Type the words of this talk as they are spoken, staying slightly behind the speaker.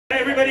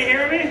Everybody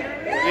hear me?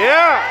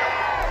 Yeah.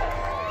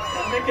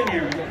 They can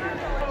hear me.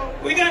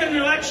 We got an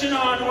election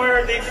on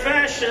where the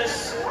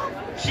fascists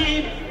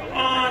keep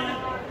on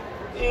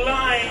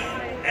lying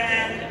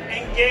and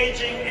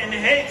engaging in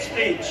hate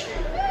speech.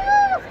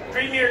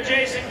 Premier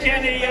Jason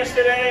Kennedy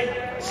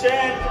yesterday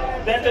said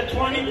that the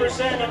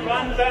 20% of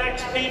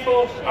unvaxxed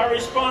people are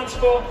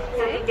responsible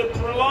for the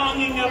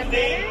prolonging of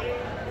the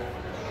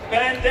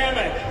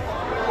pandemic.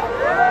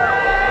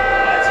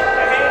 That's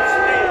hate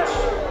speech.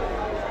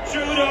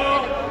 Trudeau,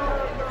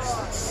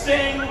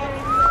 Singh,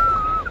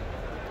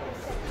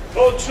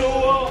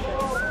 O'Toole,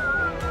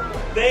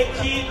 they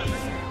keep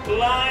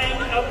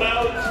lying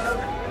about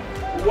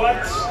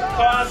what's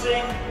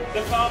causing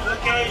the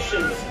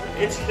complications.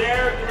 It's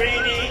their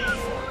greedy,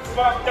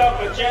 fucked up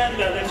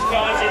agenda that's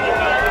causing the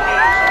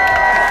complications.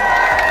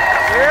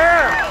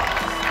 Yeah.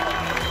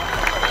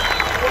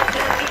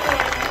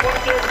 What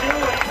they're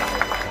doing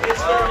is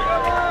they're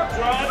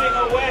driving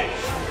a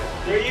wedge.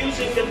 They're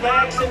using the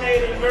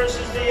vaccinated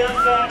versus the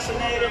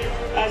unvaccinated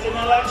as an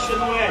election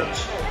wedge.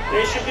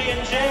 They should be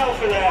in jail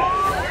for that.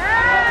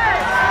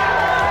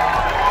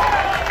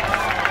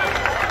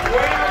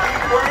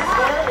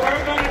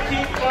 We're going to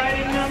keep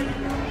fighting them,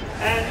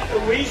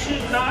 and we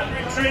should not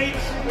retreat.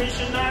 We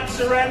should not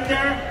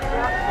surrender.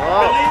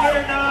 Believe it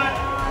or not,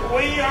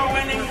 we are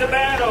winning the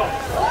battle.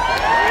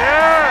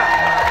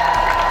 Yeah.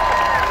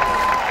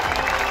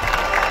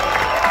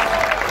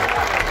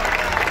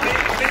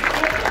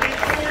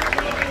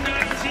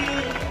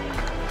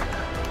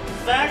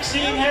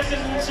 Vaccine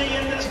hesitancy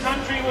in this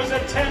country was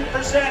at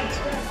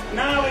 10%.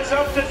 Now it's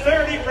up to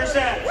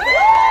 30%.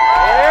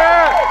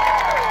 Yeah.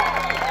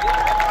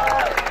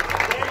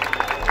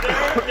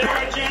 Their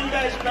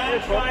agenda is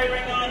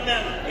backfiring on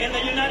them. In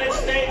the United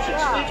States,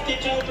 it's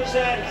 52%.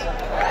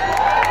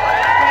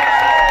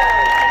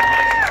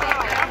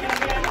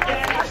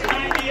 It's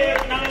 98,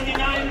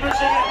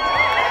 99%.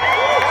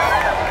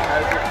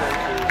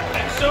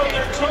 And so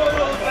their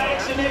total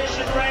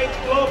vaccination rate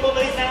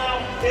globally now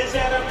is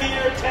at a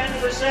mere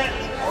 10%.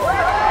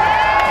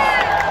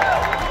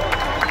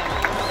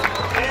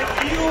 If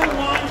you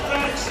want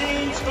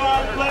vaccines,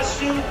 God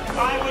bless you,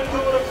 I would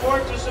go to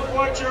court to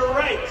support your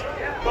right.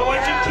 But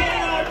what you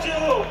cannot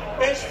do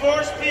is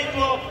force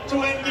people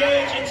to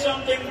engage in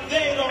something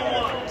they don't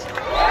want.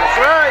 That's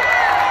right.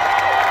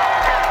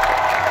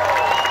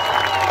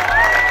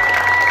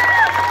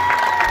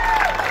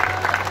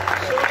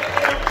 So it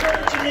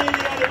occurred to me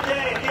the other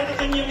day, the other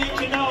thing you need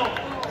to know,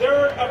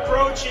 they're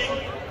approaching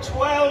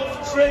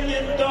 $12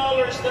 trillion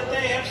that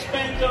they have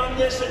spent on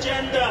this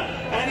agenda,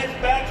 and it's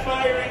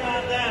backfiring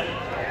on them.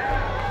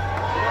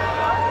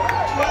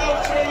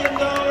 $12 trillion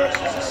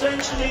is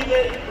essentially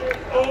the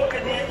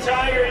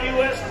entire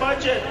U.S.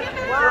 budget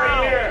for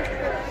a year.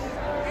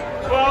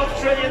 $12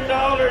 trillion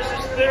is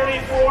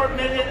 $34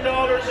 million a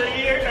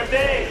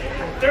day.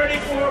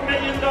 $34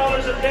 million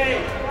a day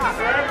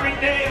for every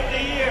day of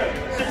the year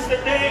since the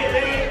day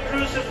they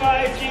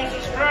crucified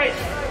Jesus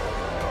Christ.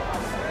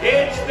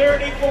 It's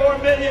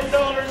 $34 million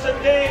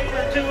a day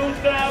for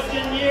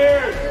 2,000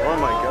 years. Oh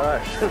my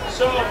gosh.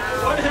 So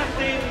what have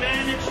they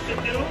managed to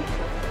do?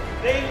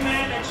 They've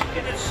managed,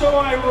 and it's so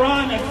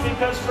ironic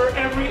because for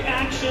every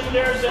action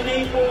there's an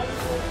equal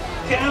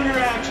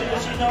counteraction,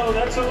 as you know.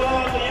 That's a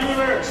law of the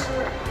universe.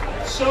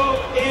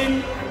 So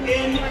in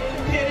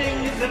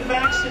pitting the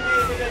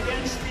vaccinated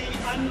against the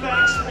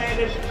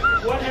unvaccinated,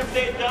 what have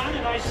they done?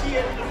 And I see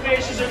it in the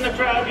faces in the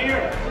crowd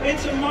here.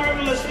 It's a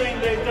marvelous thing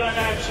they've done,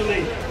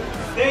 actually.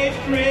 They've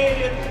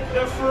created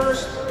the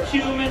first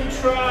human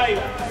tribe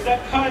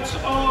that cuts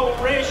all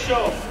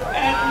racial,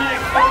 ethnic,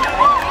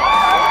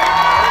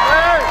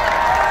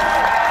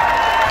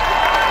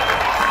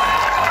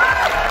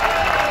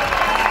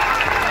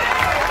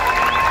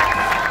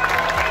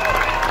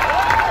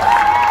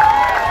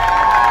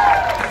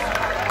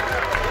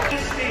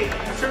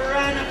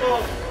 tyrannical,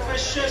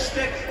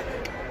 fascistic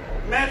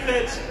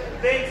methods.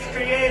 They've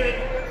created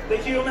the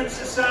human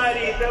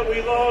society that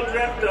we've all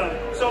dreamt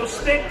of. So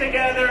stick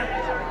together.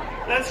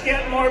 Let's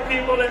get more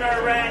people in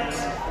our ranks.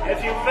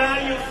 If you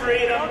value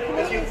freedom,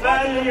 if you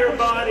value your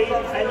body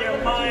and your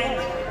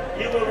mind,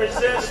 you will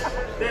resist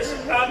this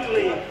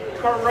ugly,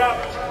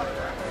 corrupt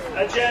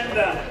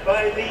agenda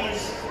by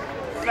these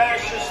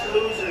fascist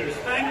losers.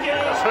 Thank you.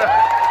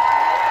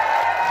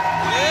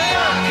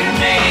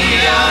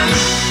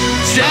 Canadians,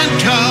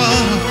 stand tall,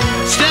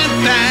 stand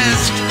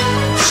fast,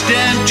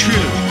 stand true.